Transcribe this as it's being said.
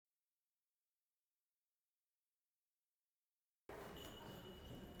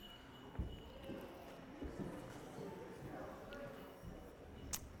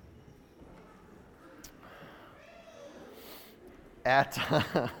At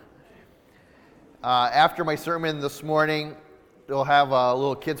after my sermon this morning, we'll have a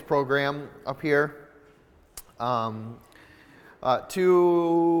little kids program up here.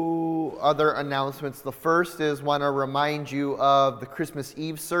 Two other announcements. The first is want to remind you of the Christmas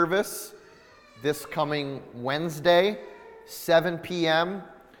Eve service this coming Wednesday, 7 p.m.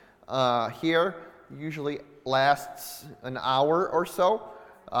 Here. Usually lasts an hour or so.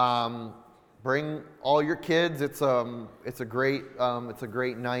 Bring all your kids. It's a great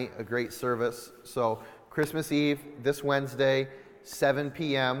night, a great service. So Christmas Eve this Wednesday, 7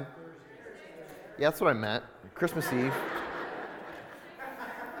 p.m. Yeah, that's what I meant. Christmas Eve.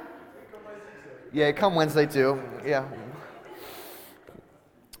 Yeah, come Wednesday too. Yeah.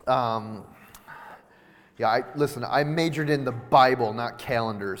 Listen, I majored in the Bible, not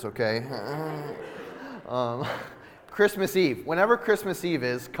calendars, okay? Christmas Eve. Whenever Christmas Eve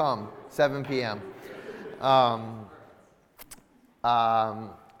is, come, 7 p.m.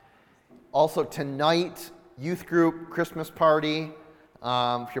 Also tonight, youth group, Christmas party.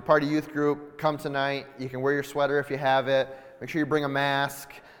 If you're part of youth group, come tonight. You can wear your sweater if you have it. Make sure you bring a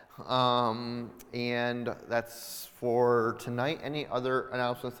mask. And that's for tonight. Any other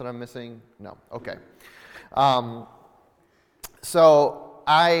announcements that I'm missing? No. Okay. So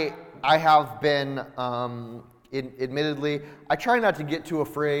I have been, admittedly, I try not to get too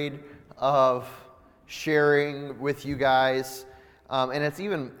afraid of sharing with you guys, and it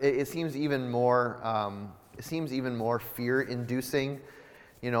seems even more fear-inducing,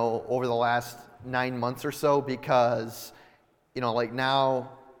 over the last 9 months or so, because, like now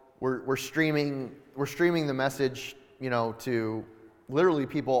we're streaming the message, to literally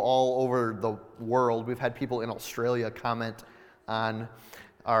people all over the world. We've had people in Australia comment on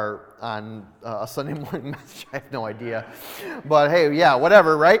a Sunday morning message. I have no idea, but hey, yeah,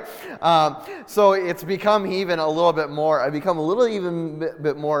 whatever, right? So it's become even a little bit more. I become a little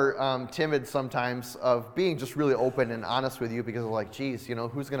bit more timid sometimes of being just really open and honest with you, because I'm like, geez,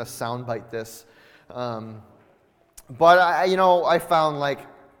 who's gonna soundbite this? But I found, like,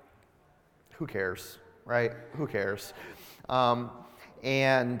 who cares, right? Who cares?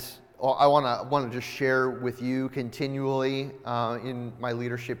 And I want to just share with you continually in my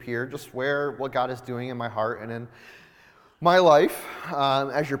leadership here, just what God is doing in my heart and in my life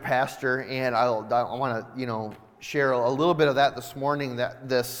as your pastor. And I want to share a little bit of that this morning. That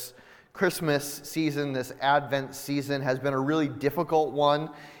this Christmas season, this Advent season, has been a really difficult one.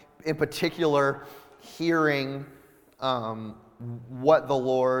 In particular, hearing what the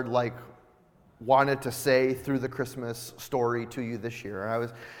Lord wanted to say through the Christmas story to you this year. And I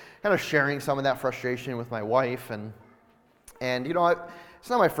was kind of sharing some of that frustration with my wife, and it's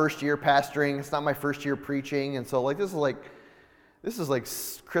not my first year pastoring, it's not my first year preaching, and so this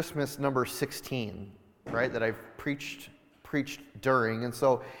is Christmas number 16, right, that I've preached during, and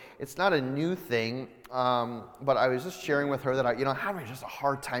so it's not a new thing, but I was just sharing with her that I'm having just a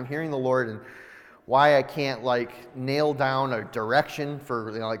hard time hearing the Lord, and why I can't nail down a direction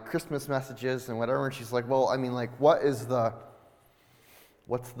for Christmas messages and whatever. And she's like, well,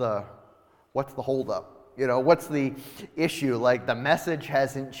 what's the holdup? What's the issue? The message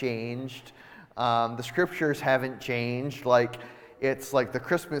hasn't changed, the scriptures haven't changed. It's the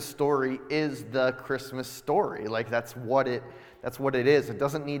Christmas story is the Christmas story. That's what it is. It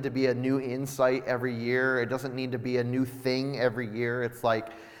doesn't need to be a new insight every year. It doesn't need to be a new thing every year. It's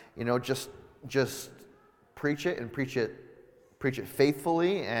just preach it and preach it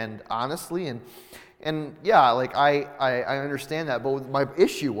faithfully and honestly, and yeah, I understand that. But my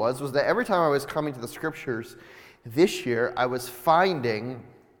issue was that every time I was coming to the scriptures this year, I was finding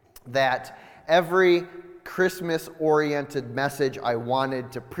that every Christmas-oriented message I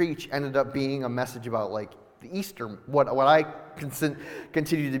wanted to preach ended up being a message about the Easter, what I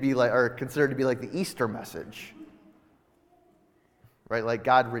continue to be or consider to be the Easter message. Right,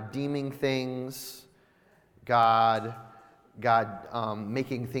 God redeeming things, God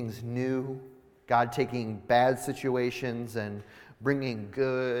making things new, God taking bad situations and bringing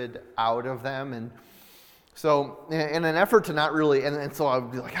good out of them. And so in an effort to not really, and so I would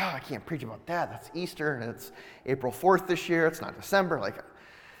be like, I can't preach about that. That's Easter, and it's April 4th this year. It's not December.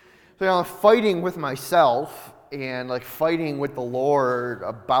 So I'm fighting with myself and fighting with the Lord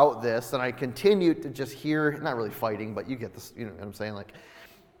about this, and I continued to just hear, not really fighting, but you get this, you know what I'm saying,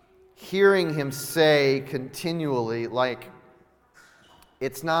 hearing him say continually,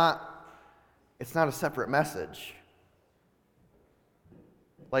 it's not a separate message.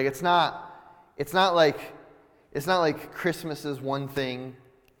 It's not like Christmas is one thing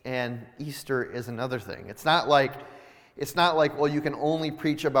and Easter is another thing. It's not like well, you can only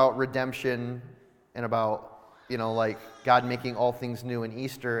preach about redemption and about like God making all things new in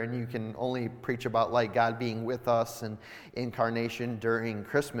Easter, and you can only preach about like God being with us and incarnation during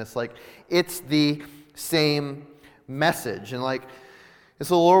Christmas. Like, it's the same message. And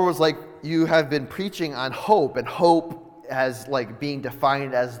so the Lord was like, you have been preaching on hope, and hope as like being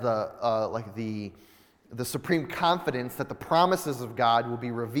defined as the supreme confidence that the promises of God will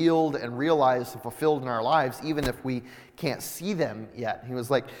be revealed and realized and fulfilled in our lives, even if we can't see them yet. He was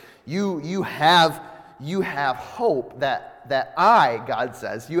like, you have hope that I, God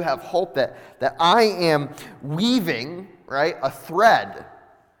says, you have hope that I am weaving, right, a thread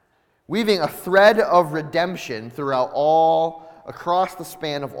of redemption across the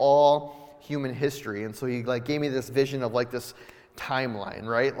span of all human history. And so he like gave me this vision of like this timeline,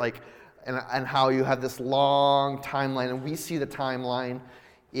 right? Like, and how you have this long timeline, and we see the timeline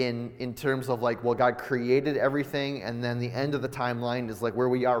in terms of like, well, God created everything, and then the end of the timeline is like where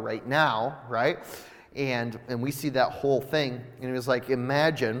we are right now, right? And we see that whole thing, and it was like,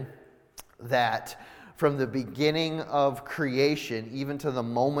 imagine that from the beginning of creation, even to the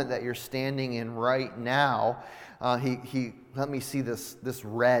moment that you're standing in right now, he let me see this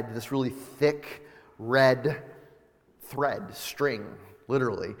really thick red thread, string,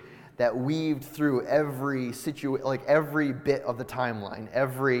 literally, that weaved through every every bit of the timeline,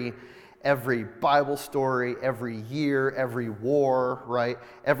 every Bible story, every year, every war, right?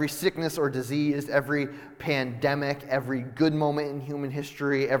 Every sickness or disease, every pandemic, every good moment in human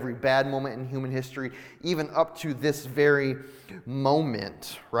history, every bad moment in human history, even up to this very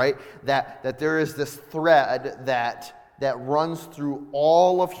moment, right? That there is this thread that runs through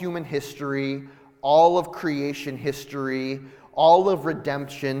all of human history, all of creation history, all of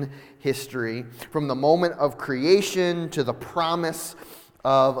redemption history, from the moment of creation to the promise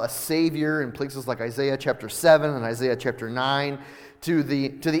of a Savior in places like Isaiah chapter 7 and Isaiah chapter 9, to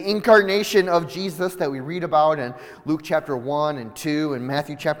the incarnation of Jesus that we read about in Luke chapter 1 and 2 and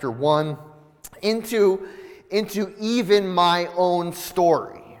Matthew chapter 1, into even my own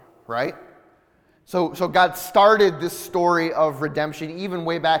story, right? So God started this story of redemption even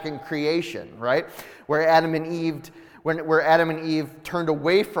way back in creation, right? Where Adam and Eve turned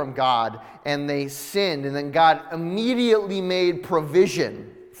away from God and they sinned, and then God immediately made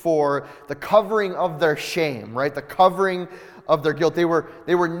provision for the covering of their shame, right? The covering of their guilt. They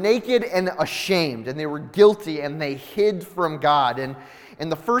were naked and ashamed, and they were guilty, and they hid from God. And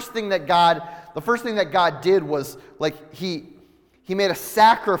the first thing that God did was like he made a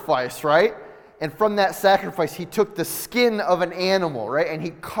sacrifice, right? And from that sacrifice, he took the skin of an animal, right? And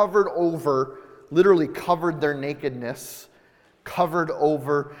he literally covered their nakedness, covered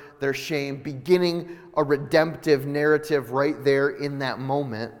over their shame, beginning a redemptive narrative right there in that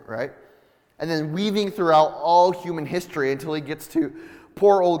moment, right? And then weaving throughout all human history until he gets to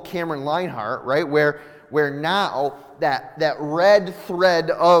poor old Cameron Linehart, right? Where now that red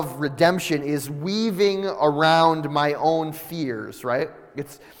thread of redemption is weaving around my own fears, right?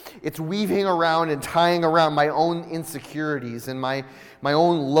 It's weaving around and tying around my own insecurities and my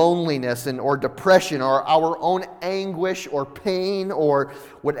own loneliness or depression or our own anguish or pain or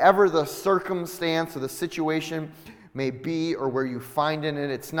whatever the circumstance or the situation may be, or where you find in it.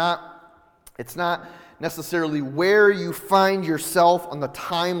 It's not necessarily where you find yourself on the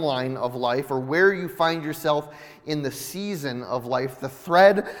timeline of life or where you find yourself in the season of life. The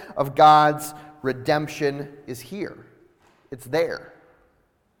thread of God's redemption is here. It's there.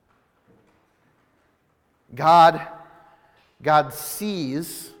 God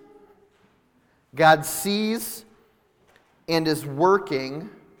sees and is working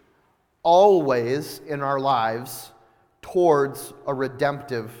always in our lives towards a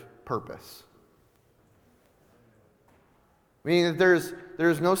redemptive purpose. Meaning that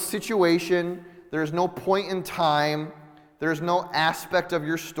there's no situation, there's no point in time, there's no aspect of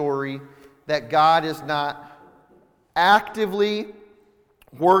your story that God is not actively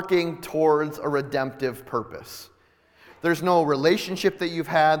working towards a redemptive purpose. There's no relationship that you've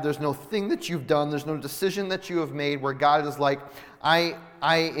had, there's no thing that you've done, there's no decision that you have made where God is like, I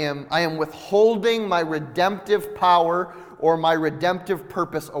am withholding my redemptive power or my redemptive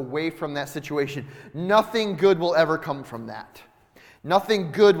purpose away from that situation. Nothing good will ever come from that.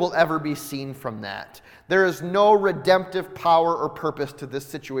 Nothing good will ever be seen from that. There is no redemptive power or purpose to this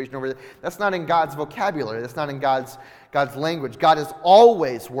situation over there. That's not in God's vocabulary. That's not in God's language. God is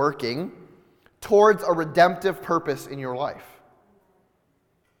always working towards a redemptive purpose in your life.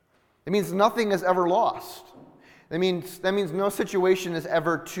 It means nothing is ever lost. That means no situation is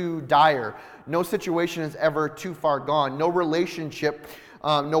ever too dire. No situation is ever too far gone. No relationship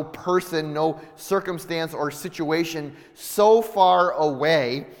no person, no circumstance or situation so far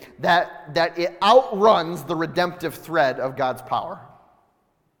away that it outruns the redemptive thread of God's power.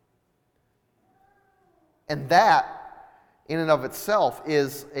 And that, in and of itself,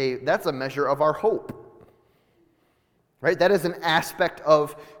 that's a measure of our hope. Right? That is an aspect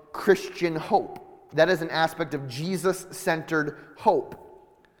of Christian hope. That is an aspect of Jesus-centered hope.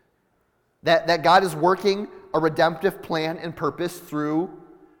 That God is working a redemptive plan and purpose through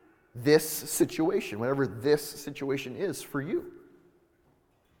this situation, whatever this situation is for you.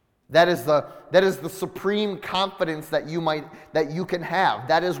 That is the supreme confidence that you can have.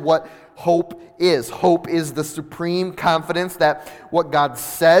 That is what hope is. Hope is the supreme confidence that what God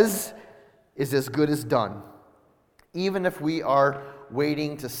says is as good as done. Even if we are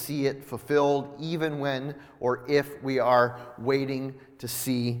waiting to see it fulfilled, even when or if we are waiting to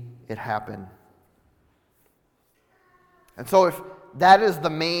see it happen. And so if that is the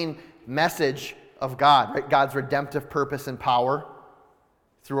main message of God, right? God's redemptive purpose and power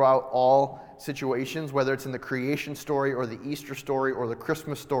throughout all situations, whether it's in the creation story or the Easter story or the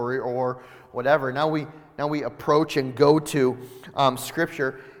Christmas story or whatever. Now we approach and go to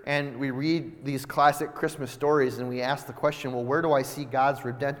Scripture and we read these classic Christmas stories and we ask the question, well, where do I see God's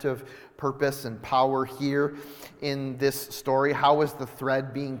redemptive purpose and power here in this story? How is the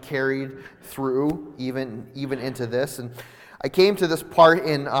thread being carried through even into this? And I came to this part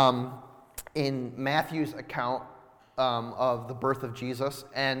in Matthew's account of the birth of Jesus,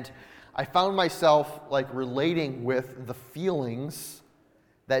 and I found myself relating with the feelings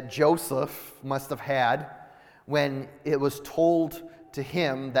that Joseph must have had when it was told to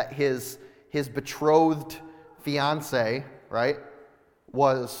him that his betrothed fiancée, right,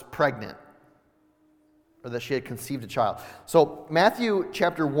 was pregnant, or that she had conceived a child. So Matthew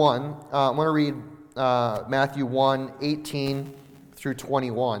chapter 1, I'm going to read Matthew 1, 18 through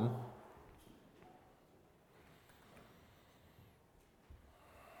 21.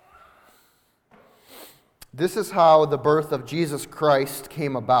 This is how the birth of Jesus Christ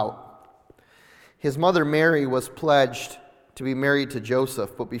came about. His mother Mary was pledged to be married to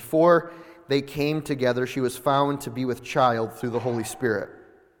Joseph, but before they came together, she was found to be with child through the Holy Spirit.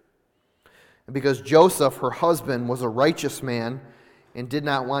 And because Joseph, her husband, was a righteous man and did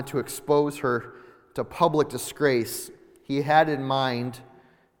not want to expose her to public disgrace, he had in mind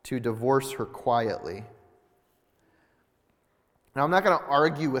to divorce her quietly. Now, I'm not going to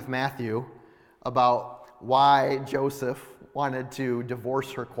argue with Matthew about why Joseph wanted to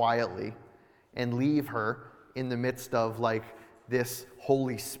divorce her quietly and leave her in the midst of this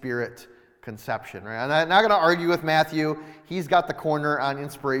Holy Spirit conception, right? I'm not going to argue with Matthew. He's got the corner on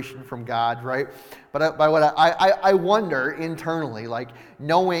inspiration from God, right? But what I wonder internally,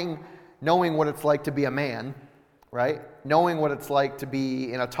 knowing what it's like to be a man, right? Knowing what it's like to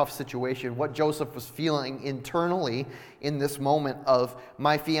be in a tough situation, what Joseph was feeling internally in this moment of,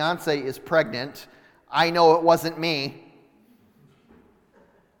 my fiancée is pregnant, I know it wasn't me,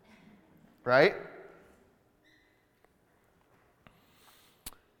 right?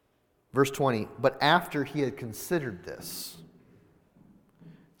 Verse 20, but after he had considered this,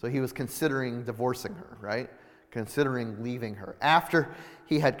 so he was considering divorcing her, right? Considering leaving her. After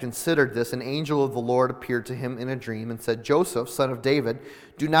he had considered this, an angel of the Lord appeared to him in a dream and said, Joseph, son of David,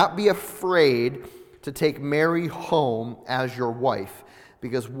 do not be afraid to take Mary home as your wife,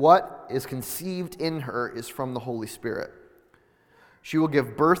 because what is conceived in her is from the Holy Spirit. She will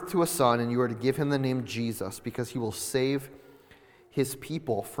give birth to a son, and you are to give him the name Jesus, because he will save his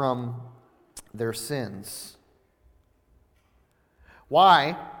people from their sins.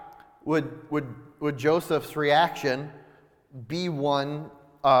 Why would Joseph's reaction be one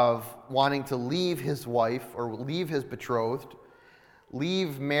of wanting to leave his wife or leave his betrothed,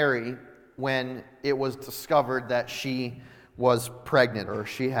 leave Mary when it was discovered that she was pregnant or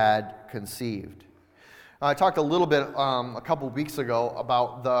she had conceived? I talked a little bit a couple weeks ago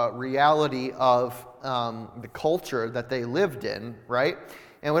about the reality of the culture that they lived in, right?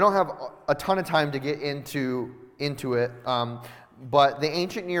 And we don't have a ton of time to get into it, but the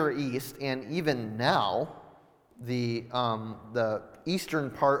ancient Near East, and even now, the eastern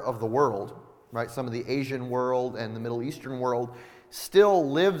part of the world, right? Some of the Asian world and the Middle Eastern world still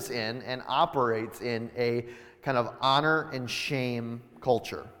lives in and operates in a kind of honor and shame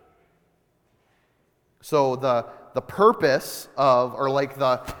culture. So the purpose of, or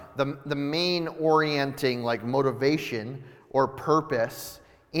the main orienting motivation or purpose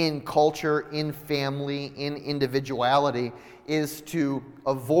in culture, in family, in individuality is to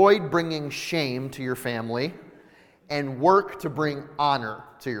avoid bringing shame to your family and work to bring honor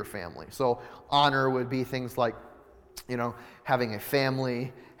to your family. So honor would be things like having a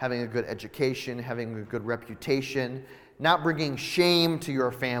family, having a good education, having a good reputation, not bringing shame to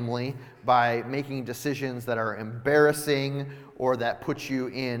your family by making decisions that are embarrassing or that put you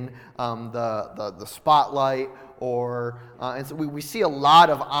in the spotlight. And so we see a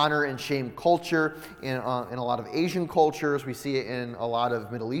lot of honor and shame culture in a lot of Asian cultures. We see it in a lot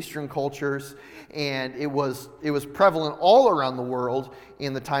of Middle Eastern cultures, and it was prevalent all around the world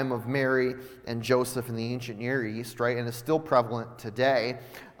in the time of Mary and Joseph in the ancient Near East, right? And it's still prevalent today.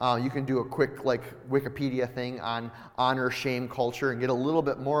 You can do a quick Wikipedia thing on honor shame culture and get a little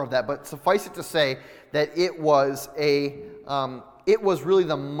bit more of that. But suffice it to say that it was really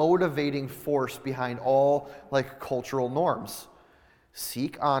the motivating force behind all cultural norms.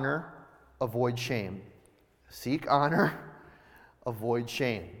 Seek honor, avoid shame. Seek honor, avoid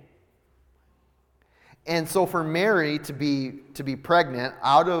shame. And so for Mary to be pregnant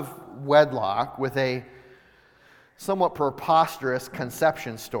out of wedlock with a somewhat preposterous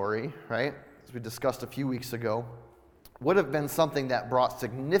conception story, right, as we discussed a few weeks ago, would have been something that brought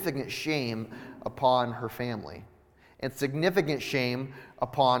significant shame upon her family and significant shame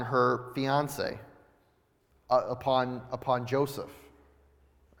upon her fiancé, upon Joseph.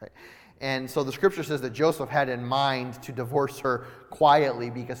 Right? And so the scripture says that Joseph had in mind to divorce her quietly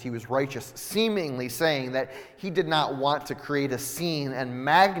because he was righteous, seemingly saying that he did not want to create a scene and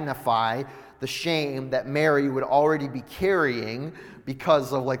magnify the shame that Mary would already be carrying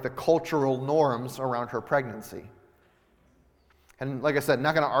because of the cultural norms around her pregnancy. And like I said,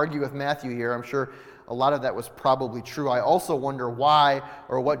 not going to argue with Matthew here. I'm sure a lot of that was probably true. I also wonder why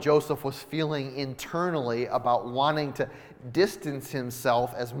or what Joseph was feeling internally about wanting to distance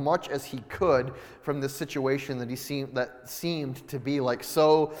himself as much as he could from this situation that seemed to be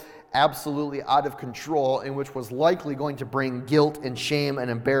so absolutely out of control, and which was likely going to bring guilt and shame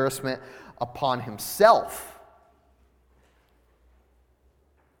and embarrassment upon himself.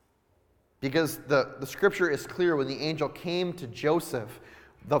 Because the scripture is clear, when the angel came to Joseph,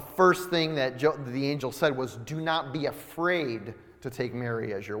 the first thing that the angel said was, "Do not be afraid to take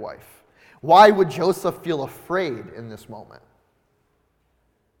Mary as your wife." Why would Joseph feel afraid in this moment?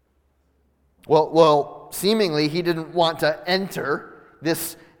 Well, seemingly he didn't want to enter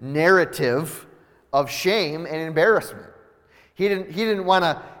this narrative of shame and embarrassment. He didn't want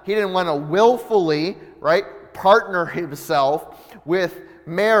to willfully, right, partner himself with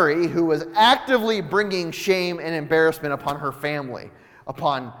Mary, who was actively bringing shame and embarrassment upon her family,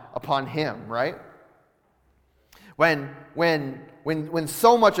 upon him, right? When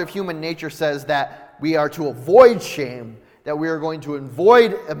so much of human nature says that we are to avoid shame, that we are going to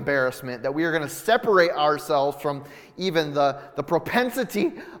avoid embarrassment, that we are going to separate ourselves from even the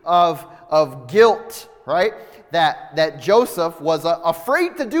propensity of guilt, right? That Joseph was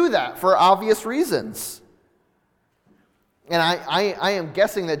afraid to do that for obvious reasons. And I am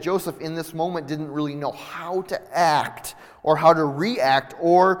guessing that Joseph in this moment didn't really know how to act or how to react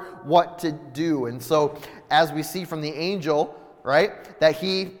or what to do. And so as we see from the angel, right, that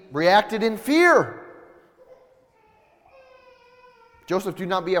he reacted in fear. Joseph, do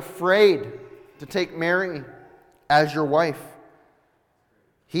not be afraid to take Mary as your wife.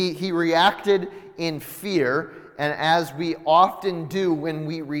 He reacted in fear, and as we often do when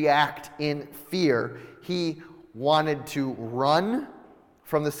we react in fear, he wanted to run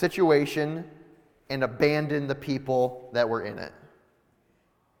from the situation and abandon the people that were in it.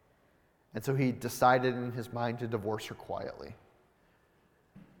 And so he decided in his mind to divorce her quietly.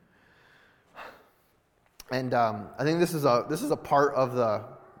 And I think this is a part of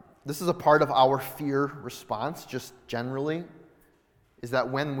our fear response, just generally, is that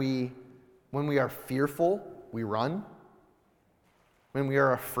when we are fearful, we run. When we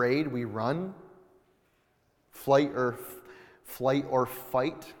are afraid, we run. Flight or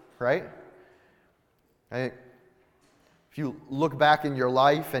fight, right? If you look back in your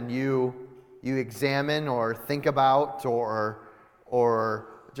life and you examine or think about or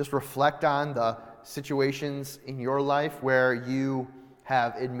just reflect on the situations in your life where you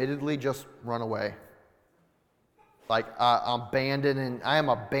have admittedly just run away. I am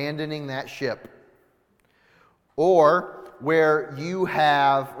abandoning that ship. Or where you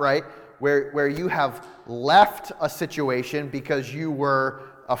have, right, where you have left a situation because you were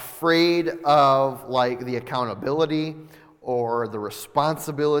afraid of the accountability or the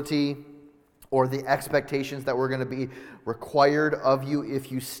responsibility or the expectations that were going to be required of you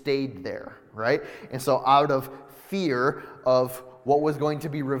if you stayed there, right? And so out of fear of what was going to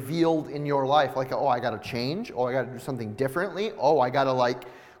be revealed in your life, I got to change, I got to do something differently, I got to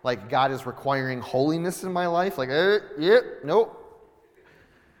God is requiring holiness in my life, nope.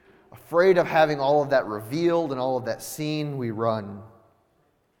 afraid of having all of that revealed and all of that seen, we run.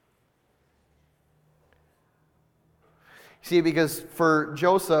 See, because for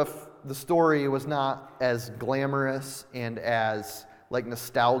Joseph, the story was not as glamorous and as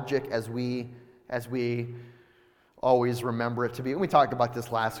nostalgic as we always remember it to be. And we talked about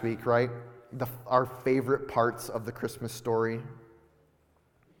this last week, right? Our favorite parts of the Christmas story.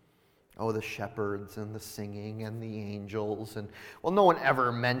 Oh, the shepherds and the singing and the angels. And, well, no one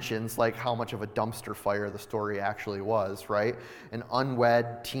ever mentions how much of a dumpster fire the story actually was, right? An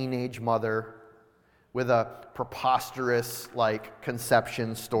unwed teenage mother with a preposterous,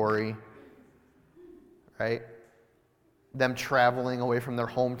 conception story, right? Them traveling away from their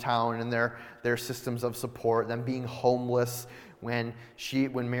hometown and their systems of support, them being homeless when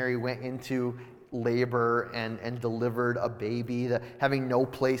Mary went into labor and delivered a baby, having no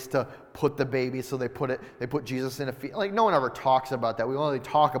place to put the baby, so they put Jesus in a field. No one ever talks about that. We only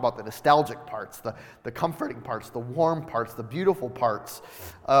talk about the nostalgic parts, the comforting parts, the warm parts, the beautiful parts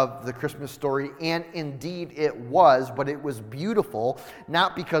of the Christmas story. And indeed it was, but it was beautiful,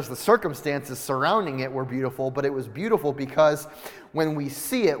 not because the circumstances surrounding it were beautiful, but it was beautiful because when we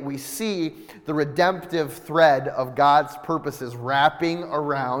see it, we see the redemptive thread of God's purposes wrapping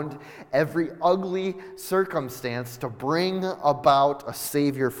around every ugly circumstance to bring about a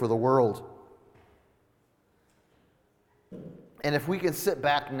Savior for the world. And if we can sit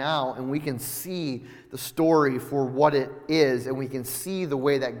back now and we can see the story for what it is, and we can see the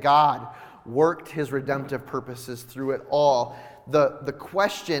way that God worked his redemptive purposes through it all, the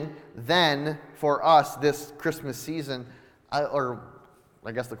question then for us this Christmas season, or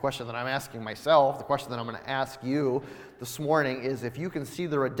I guess the question that I'm asking myself, the question that I'm going to ask you this morning is, if you can see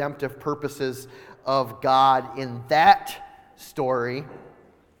the redemptive purposes of God in that story,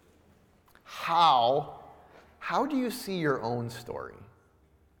 how do you see your own story?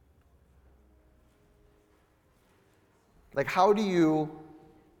 When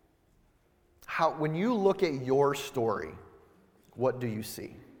you look at your story, what do you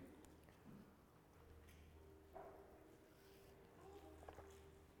see?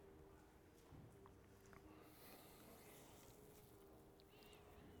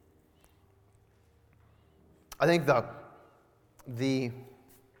 I think the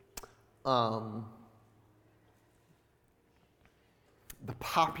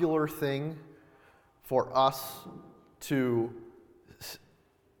popular thing for us to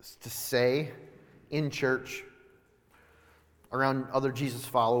say in church around other Jesus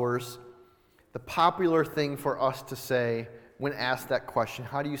followers, the popular thing for us to say when asked that question,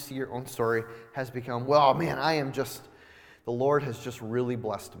 how do you see your own story, has become, well, man, the Lord has just really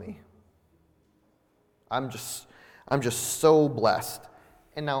blessed me. I'm just so blessed.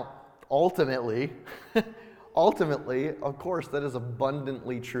 And now, ultimately, of course, that is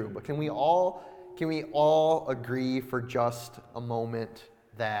abundantly true. But can we all agree for just a moment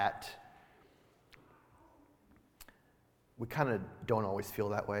that we kind of don't always feel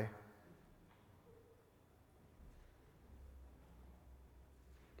that way?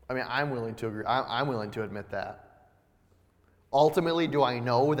 I mean, I'm willing to agree. I'm willing to admit that. Ultimately, do I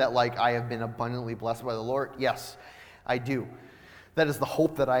know that I have been abundantly blessed by the Lord? Yes, I do. That is the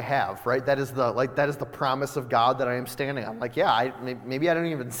hope that I have, right? That is the promise of God that I am standing on. Maybe I don't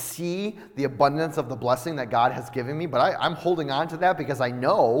even see the abundance of the blessing that God has given me, but I'm holding on to that because I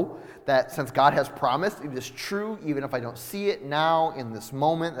know that since God has promised, it is true, even if I don't see it now in this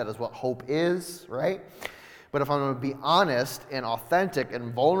moment. That is what hope is, right? But if I'm going to be honest and authentic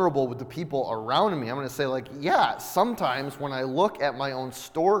and vulnerable with the people around me, I'm going to say, yeah, sometimes when I look at my own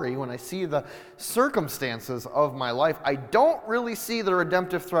story, when I see the circumstances of my life, I don't really see the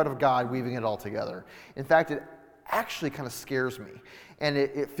redemptive thread of God weaving it all together. In fact, it actually kind of scares me. And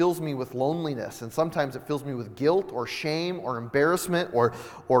it fills me with loneliness. And sometimes it fills me with guilt or shame or embarrassment or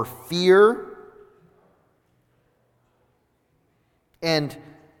fear. And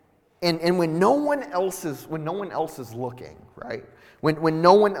when no one else is looking, right? When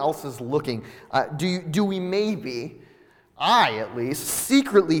no one else is looking, do we maybe, I at least,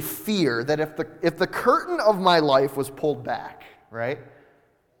 secretly fear that if the curtain of my life was pulled back, right?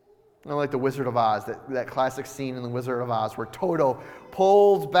 Like the Wizard of Oz, that classic scene in the Wizard of Oz where Toto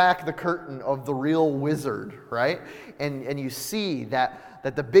pulls back the curtain of the real wizard, right? And you see that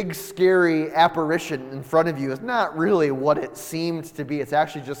the big scary apparition in front of you is not really what it seemed to be. It's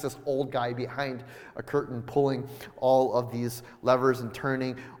actually just this old guy behind a curtain pulling all of these levers and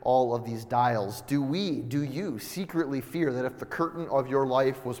turning all of these dials. Do you secretly fear that if the curtain of your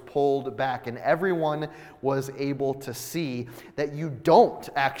life was pulled back and everyone was able to see, that you don't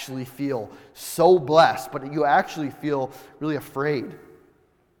actually feel so blessed, but you actually feel really afraid?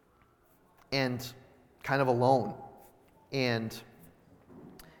 and kind of alone and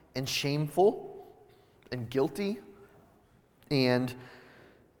shameful and guilty and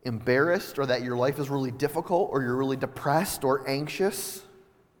embarrassed, or that your life is really difficult, or you're really depressed or anxious?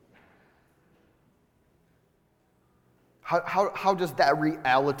 How does that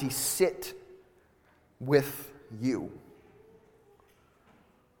reality sit with you?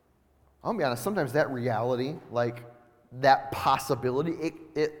 I'll be honest, sometimes that reality, like that possibility,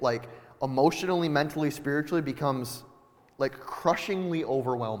 it like emotionally, mentally, spiritually becomes like crushingly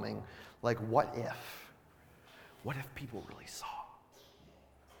overwhelming. Like, what if? What if people really saw?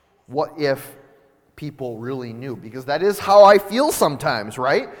 What if people really knew? Because that is how I feel sometimes,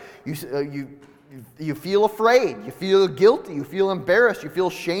 right? You feel afraid, you feel guilty, you feel embarrassed, you feel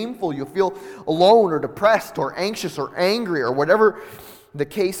shameful, you feel alone or depressed or anxious or angry or whatever the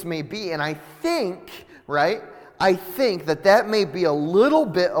case may be. And I think, right, that may be a little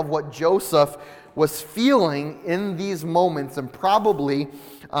bit of what Joseph was feeling in these moments, and probably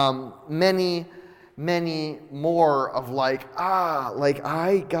many more of like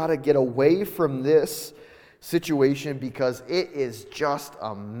I gotta get away from this situation because it is just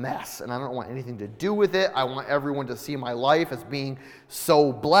a mess and I don't want anything to do with it. I want everyone to see my life as being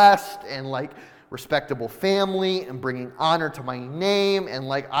so blessed and like respectable family and bringing honor to my name, and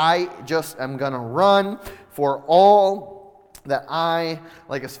like I just am gonna run for all that I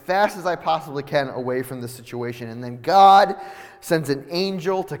like as fast as I possibly can away from this situation. And then God sends an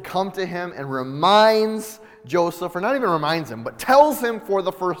angel to come to him and reminds Joseph, or not even reminds him, but tells him for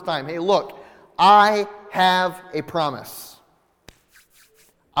the first time, hey, look, I have a promise.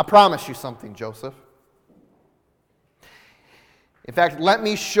 I promise you something, Joseph. In fact, let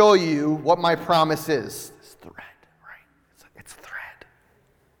me show you what my promise is. This thread, right? It's a thread.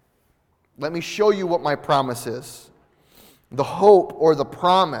 Let me show you what my promise is. The hope or the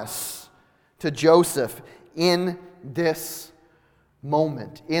promise to Joseph in this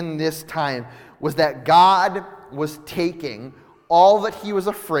moment, in this time, was that God was taking all that he was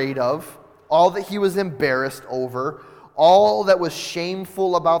afraid of, all that he was embarrassed over, all that was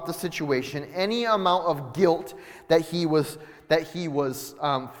shameful about the situation, any amount of guilt that he was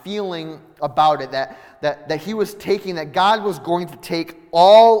feeling about it, that he was taking, that God was going to take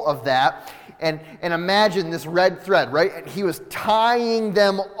all of that, and imagine this red thread, right? And he was tying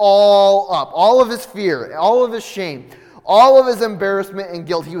them all up, all of his fear, all of his shame, all of his embarrassment and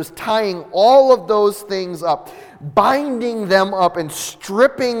guilt. He was tying all of those things up, binding them up and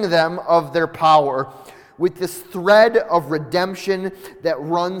stripping them of their power with this thread of redemption that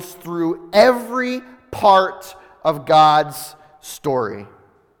runs through every part of God's story.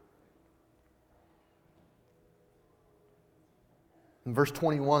 In verse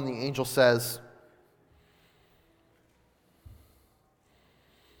 21, the angel says,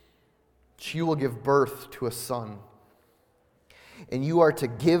 "She will give birth to a son, and you are to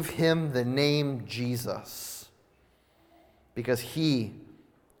give him the name Jesus, because he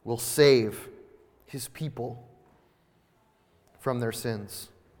will save his people from their sins."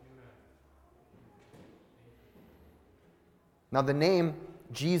 Now, the name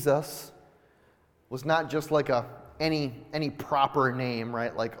Jesus was not just like any proper name,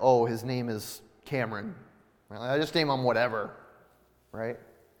 right? Like, oh, his name is Cameron. Right? I just name him whatever, right?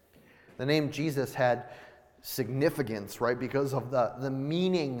 The name Jesus had significance, right? Because of the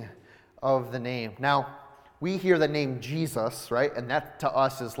meaning of the name. Now, we hear the name Jesus, right? And that to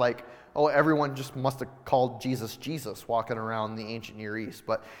us is like, oh, everyone just must have called Jesus Jesus walking around the ancient Near East.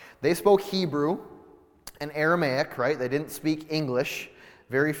 But they spoke Hebrew and Aramaic, right? They didn't speak English.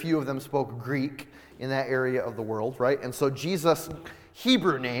 Very few of them spoke Greek in that area of the world, right? And so Jesus'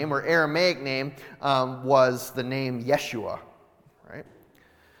 Hebrew name or Aramaic name was the name Yeshua, right?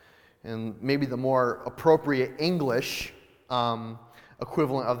 And maybe the more appropriate English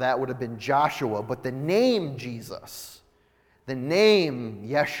equivalent of that would have been Joshua. But the name Jesus, the name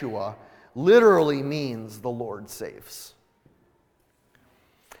Yeshua, literally means the Lord saves.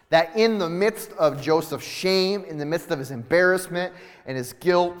 That in the midst of Joseph's shame, in the midst of his embarrassment and his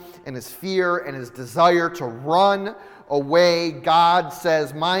guilt and his fear and his desire to run away, God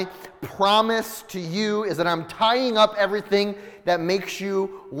says, my promise to you is that I'm tying up everything that makes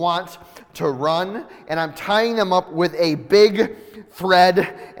you want to run, and I'm tying them up with a big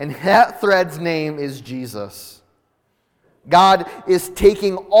thread, and that thread's name is Jesus. God is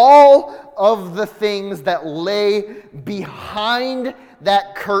taking all of the things that lay behind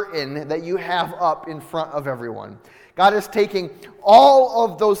that curtain that you have up in front of everyone. God is taking all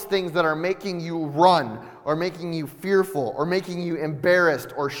of those things that are making you run or making you fearful or making you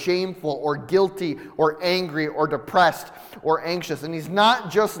embarrassed or shameful or guilty or angry or depressed or anxious. And he's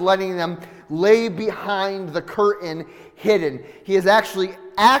not just letting them lay behind the curtain hidden. He is actually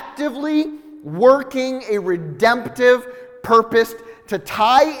actively working a redemptive purpose to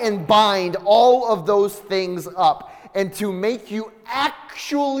tie and bind all of those things up and to make you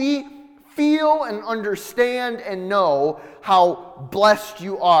actually feel and understand and know how blessed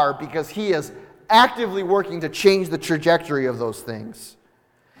you are, because he is actively working to change the trajectory of those things.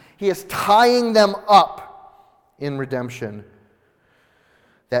 He is tying them up in redemption.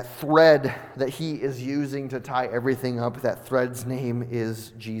 That thread that he is using to tie everything up, that thread's name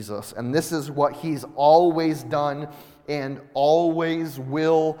is Jesus. And this is what he's always done and always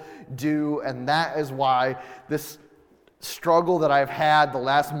will do. And that is why this struggle that I've had the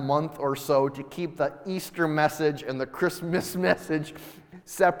last month or so to keep the Easter message and the Christmas message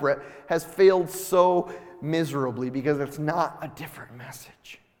separate has failed so miserably, because it's not a different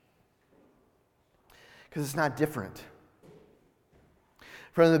message. Because it's not different.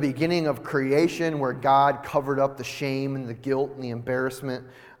 From the beginning of creation, where God covered up the shame and the guilt and the embarrassment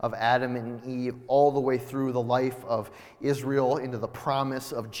of Adam and Eve, all the way through the life of Israel into the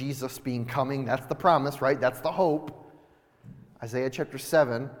promise of Jesus being coming. That's the promise, right? That's the hope. Isaiah chapter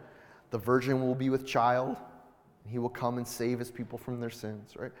 7, the virgin will be with child, and he will come and save his people from their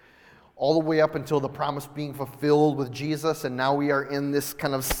sins, right? All the way up until the promise being fulfilled with Jesus, and now we are in this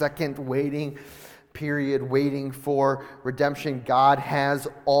kind of second waiting period, waiting for redemption. God has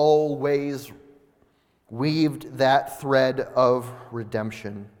always weaved that thread of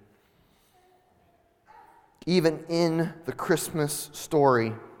redemption. Even in the Christmas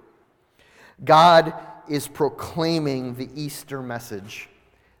story, God is proclaiming the Easter message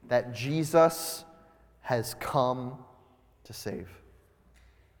that Jesus has come to save.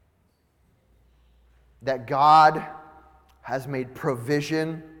 That God has made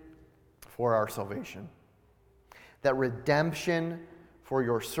provision for our salvation. That redemption for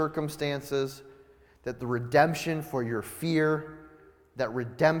your circumstances, that the redemption for your fear, that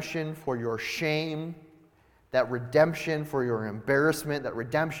redemption for your shame, that redemption for your embarrassment, that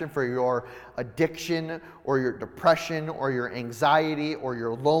redemption for your addiction or your depression or your anxiety or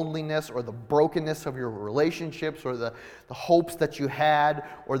your loneliness or the brokenness of your relationships or the hopes that you had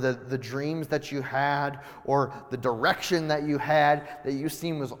or the dreams that you had or the direction that you had that you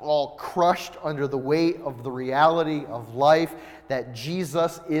seem was all crushed under the weight of the reality of life, that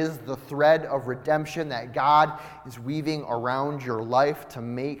Jesus is the thread of redemption that God is weaving around your life to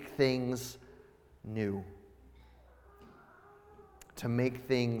make things new. To make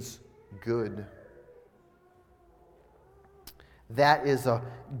things good. That is a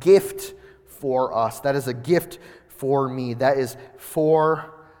gift for us. That is a gift for me. That is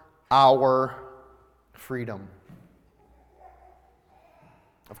for our freedom.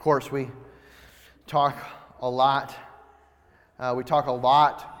 Of course, we talk a lot.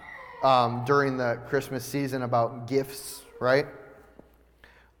 During the Christmas season about gifts, right?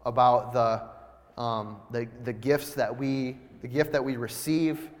 About the gifts that the gift that we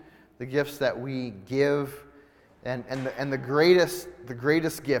receive, the gifts that we give, and the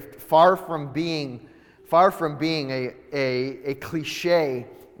greatest gift, far from being a cliche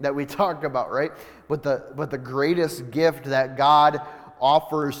that we talk about, right? But the greatest gift that God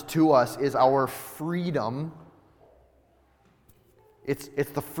offers to us is our freedom.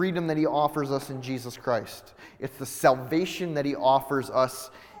 It's the freedom that he offers us in Jesus Christ. It's the salvation that he offers us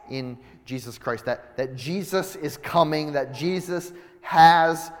in Jesus Christ. That Jesus is coming, that Jesus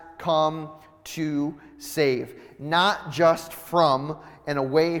has come to save. Not just from and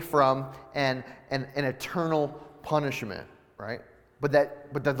away from an eternal punishment, right? But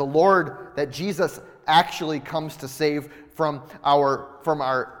that the Lord, that Jesus actually comes to save from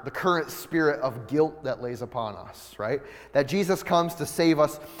the current spirit of guilt that lays upon us, right? That Jesus comes to save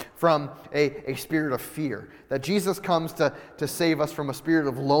us from a spirit of fear. That Jesus comes to save us from a spirit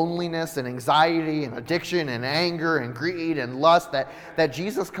of loneliness and anxiety and addiction and anger and greed and lust. That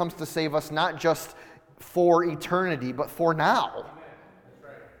Jesus comes to save us not just for eternity, but for now.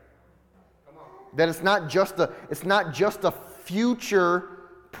 That it's not just a future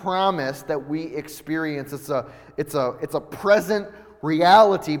promise that we experience. It's a present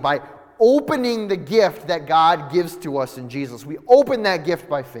reality by opening the gift that God gives to us in Jesus. We open that gift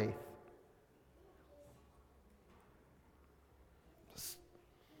by faith.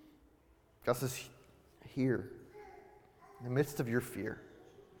 God is here in the midst of your fear,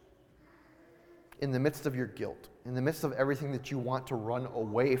 in the midst of your guilt, in the midst of everything that you want to run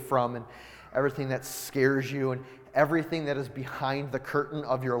away from and everything that scares you and everything that is behind the curtain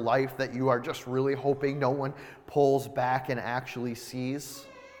of your life that you are just really hoping no one pulls back and actually sees.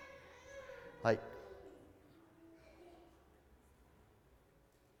 Like,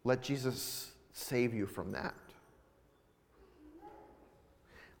 let Jesus save you from that.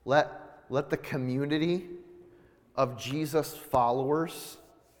 Let the community of Jesus followers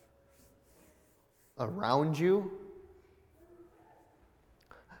around you,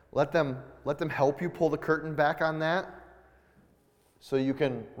 let them help you pull the curtain back on that so you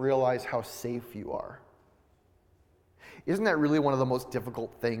can realize how safe you are. Isn't that really one of the most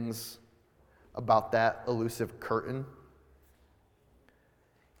difficult things about that elusive curtain?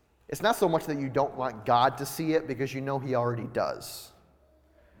 It's not so much that you don't want God to see it, because you know He already does.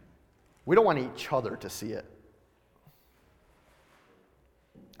 We don't want each other to see it.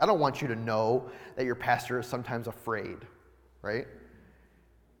 I don't want you to know that your pastor is sometimes afraid, right?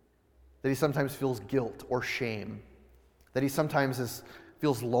 That he sometimes feels guilt or shame. That he sometimes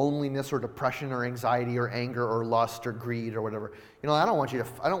feels loneliness or depression or anxiety or anger or lust or greed or whatever. I don't want you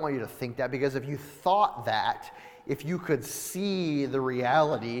to think that, because if you thought that, if you could see the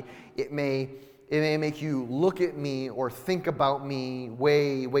reality, it may make you look at me or think about me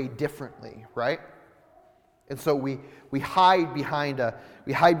way, way differently, right? And so we hide behind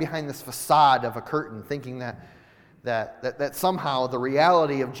this facade of a curtain, thinking that somehow the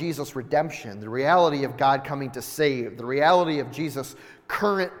reality of Jesus' redemption, the reality of God coming to save, the reality of Jesus'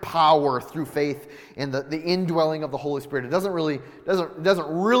 current power through faith and the indwelling of the Holy Spirit, it doesn't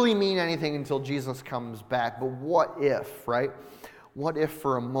really mean anything until Jesus comes back. But what if, right? What if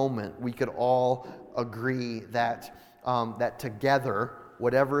for a moment we could all agree that together,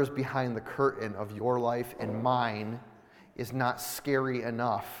 whatever is behind the curtain of your life and mine is not scary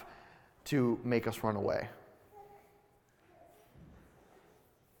enough to make us run away?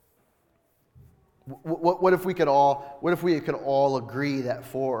 What if we could all agree that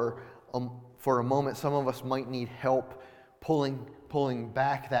for a moment some of us might need help pulling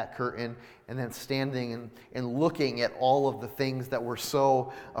back that curtain and then standing and looking at all of the things that we're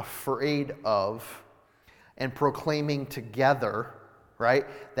so afraid of and proclaiming together, right,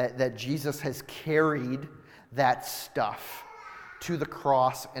 that Jesus has carried that stuff to the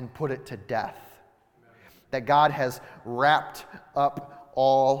cross and put it to death. That God has wrapped up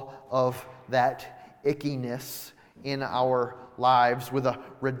all of that ickiness in our lives with a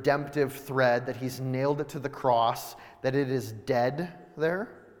redemptive thread, that He's nailed it to the cross, that it is dead there,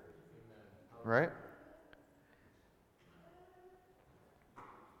 right?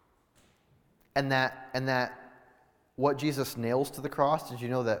 And that what Jesus nails to the cross, did you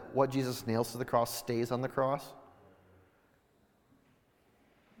know that what Jesus nails to the cross stays on the cross?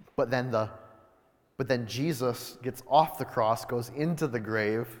 But then Jesus gets off the cross, goes into the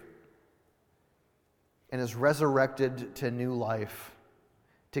grave, and is resurrected to new life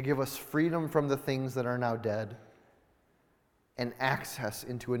to give us freedom from the things that are now dead and access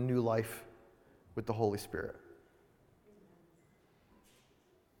into a new life with the Holy Spirit.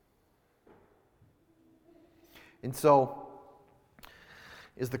 And so,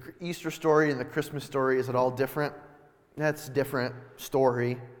 is the Easter story and the Christmas story, is it all different? That's a different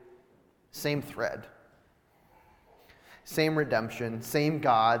story. Same thread. Same redemption, same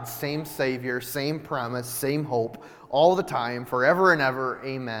God, same Savior, same promise, same hope, all the time, forever and ever,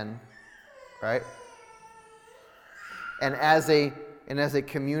 amen. Right? And as a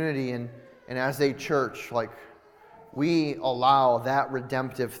community and as a church, like, we allow that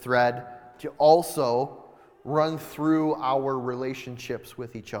redemptive thread to also run through our relationships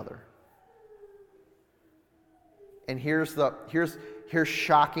with each other. And here's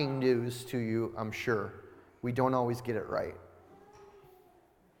shocking news to you, I'm sure. We don't always get it right.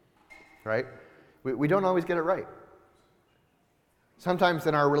 Right? We don't always get it right. Sometimes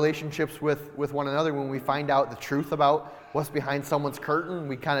in our relationships with one another, when we find out the truth about what's behind someone's curtain,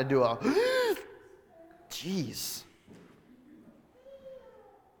 we kind of do a, geez.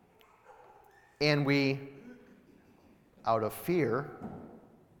 And we, out of fear,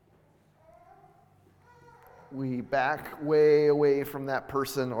 we back way away from that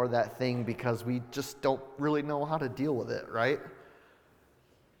person or that thing because we just don't really know how to deal with it, right?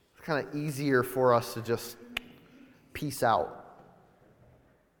 It's kind of easier for us to just peace out.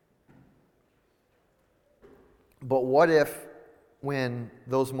 But what if, when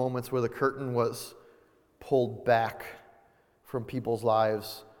those moments where the curtain was pulled back from people's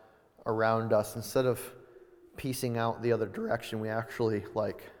lives around us, instead of piecing out the other direction, we actually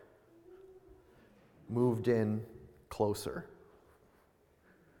moved in closer?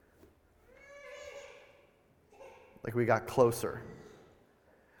 Like we got closer.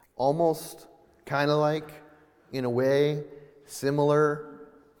 Almost kind of like, in a way, similar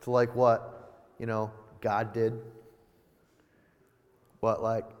to like what, God did. What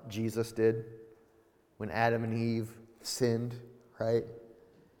like Jesus did when Adam and Eve sinned, right?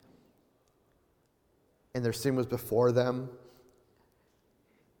 And their sin was before them.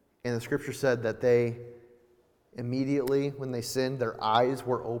 And the scripture said that they immediately, when they sinned, their eyes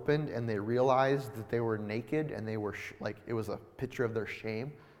were opened and they realized that they were naked and they were it was a picture of their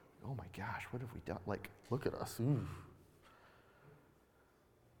shame. Oh my gosh, what have we done? Like, look at us. Ooh.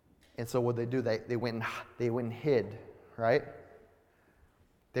 And so what they do, they went and hid, right?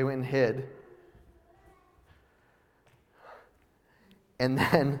 They went and hid. And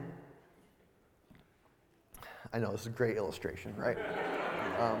then, I know this is a great illustration, right?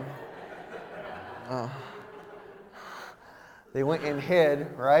 They went and hid,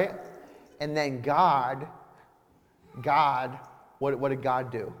 right? And then God, what did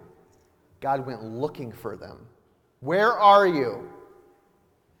God do? God went looking for them. Where are you?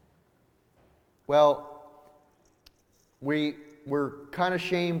 Well, we're kind of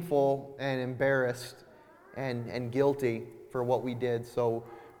shameful and embarrassed and guilty for what we did, so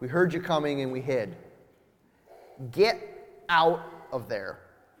we heard you coming and we hid. Get out of there.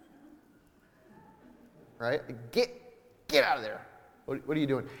 Right? Get out of there. What are you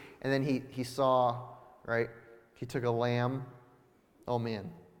doing? And then he saw, right? He took a lamb. Oh man.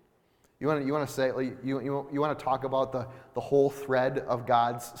 You want to say, like, you want to talk about the whole thread of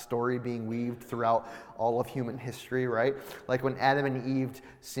God's story being weaved throughout all of human history, right? Like when Adam and Eve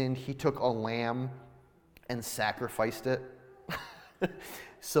sinned, he took a lamb and sacrificed it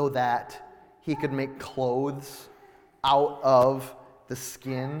so that he could make clothes out of the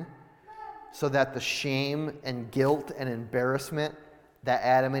skin, so that the shame and guilt and embarrassment that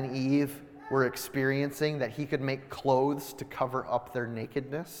Adam and Eve were experiencing, that he could make clothes to cover up their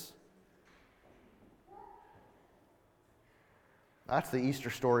nakedness. That's the Easter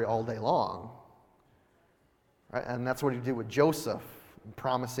story all day long. Right? And that's what he did with Joseph,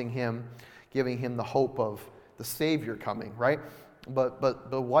 promising him, giving him the hope of the Savior coming, right? But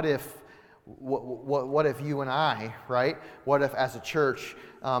what if you and I, right? What if as a church,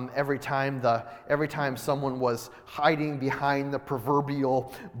 every time someone was hiding behind the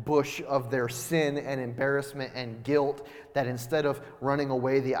proverbial bush of their sin and embarrassment and guilt, that instead of running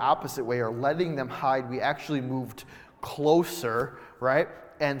away the opposite way or letting them hide, we actually moved closer, right?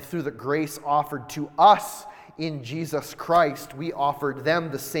 And through the grace offered to us in Jesus Christ, we offered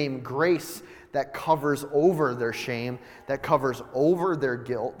them the same grace that covers over their shame, that covers over their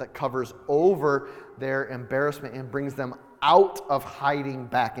guilt, that covers over their embarrassment and brings them out of hiding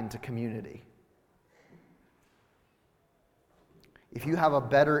back into community. If you have a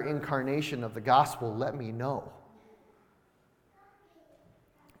better incarnation of the gospel, let me know.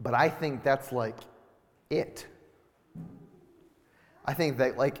 But I think that's like it. I think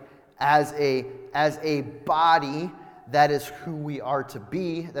that like as a body, that is who we are to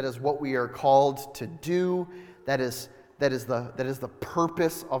be. That is what we are called to do. That is the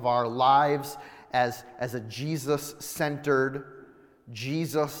purpose of our lives as a Jesus-centered,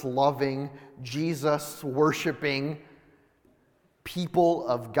 Jesus-loving, Jesus-worshiping people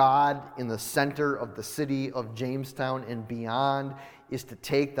of God in the center of the city of Jamestown and beyond, is to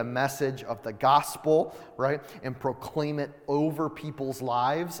take the message of the gospel, right, and proclaim it over people's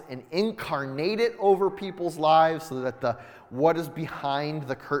lives and incarnate it over people's lives so that what is behind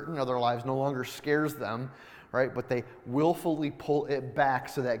the curtain of their lives no longer scares them, right, but they willfully pull it back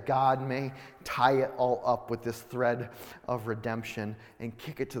so that God may tie it all up with this thread of redemption and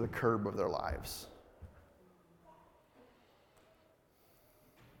kick it to the curb of their lives.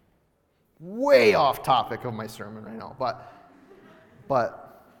 Way off topic of my sermon right now, but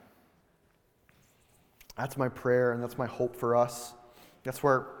that's my prayer and that's my hope for us. That's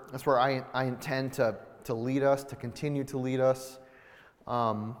where I intend to lead us, to continue to lead us,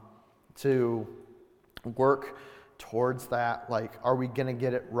 to work towards that. Like, are we going to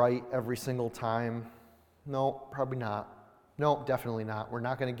get it right every single time? No, probably not. No, definitely not. We're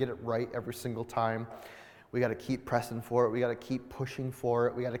not going to get it right every single time. We got to keep pressing for it. We got to keep pushing for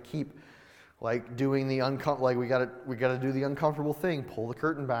it. We got to keep doing the we gotta do the uncomfortable thing, pull the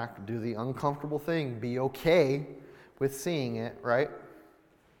curtain back, do the uncomfortable thing, be okay with seeing it, right?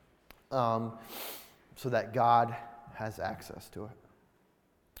 So that God has access to it.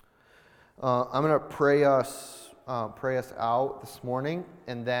 I'm gonna pray us out this morning,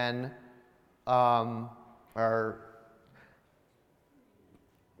 and then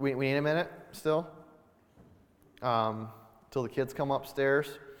we need a minute still, till the kids come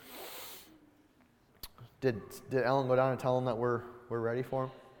upstairs. Did Ellen go down and tell him that we're ready for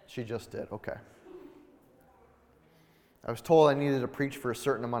him? She just did. Okay. I was told I needed to preach for a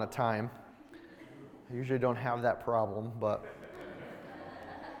certain amount of time. I usually don't have that problem, but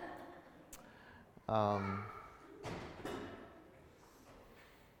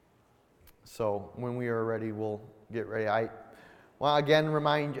so when we are ready, we'll get ready. Well, again, we'll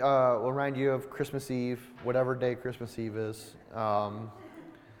remind you of Christmas Eve, whatever day Christmas Eve is. It'll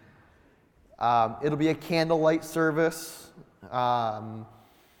be a candlelight service,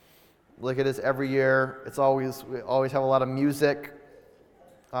 like it is every year. We always have a lot of music.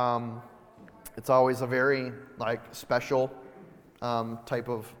 It's always a very special type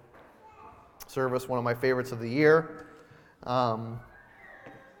of service. One of my favorites of the year.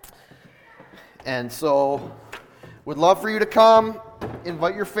 And so, would love for you to come.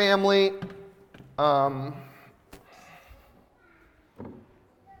 Invite your family.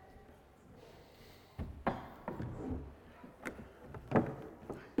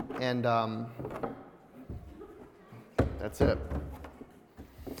 And that's it.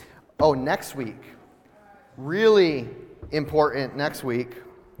 Oh, next week. Really important next week.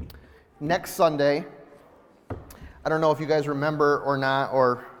 Next Sunday. I don't know if you guys remember or not,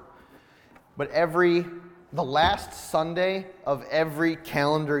 but the last Sunday of every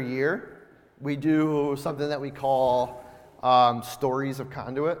calendar year, we do something that we call Stories of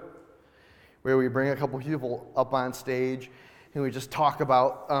Conduit, where we bring a couple people up on stage and we just talk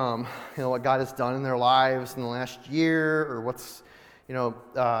about what God has done in their lives in the last year, or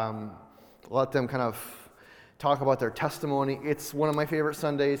let them kind of talk about their testimony. It's one of my favorite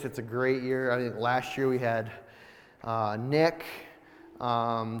Sundays. It's a great year. I think last year we had Nick,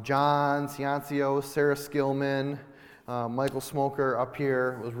 John Ciancio, Sarah Skillman, Michael Smoker up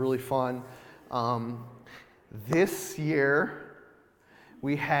here. It was really fun. This year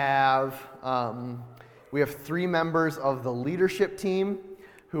we have 3 members of the leadership team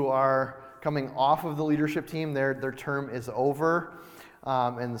who are coming off of the leadership team. Their term is over.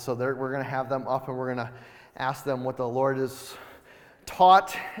 And so we're going to have them up, and we're going to ask them what the Lord has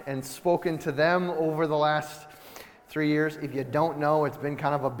taught and spoken to them over the last 3 years. If you don't know, it's been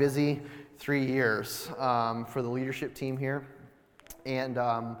kind of a busy 3 years for the leadership team here. And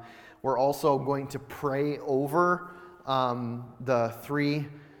we're also going to pray over the three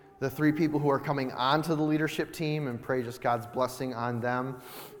people who are coming onto the leadership team, and pray just God's blessing on them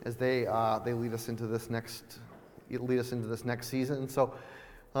as they lead us into this next season. So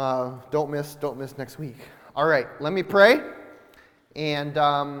don't miss next week. All right, let me pray, and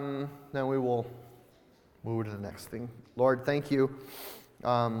then we will move to the next thing. Lord, thank you.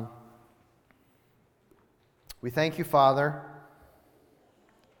 We thank you, Father,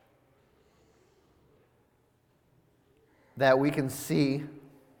 that we can see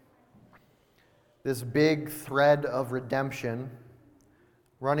this big thread of redemption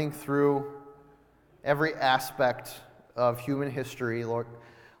running through every aspect of human history, Lord,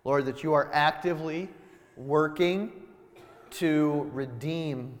 that you are actively working to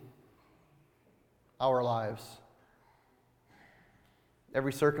redeem our lives.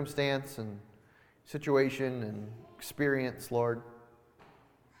 Every circumstance and situation and experience, Lord,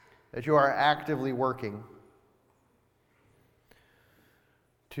 that you are actively working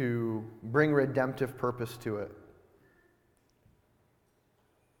to bring redemptive purpose to it.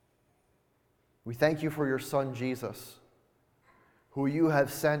 We thank you for your Son, Jesus, who you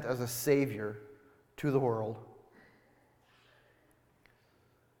have sent as a Savior to the world.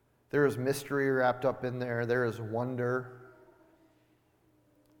 There is mystery wrapped up in there. There is wonder.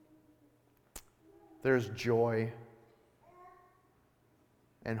 There's joy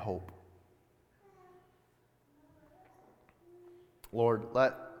and hope. Lord,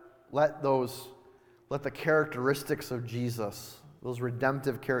 let the characteristics of Jesus, those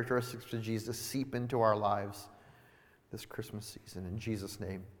redemptive characteristics of Jesus, seep into our lives this Christmas season. In Jesus'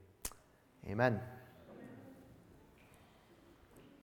 name, amen.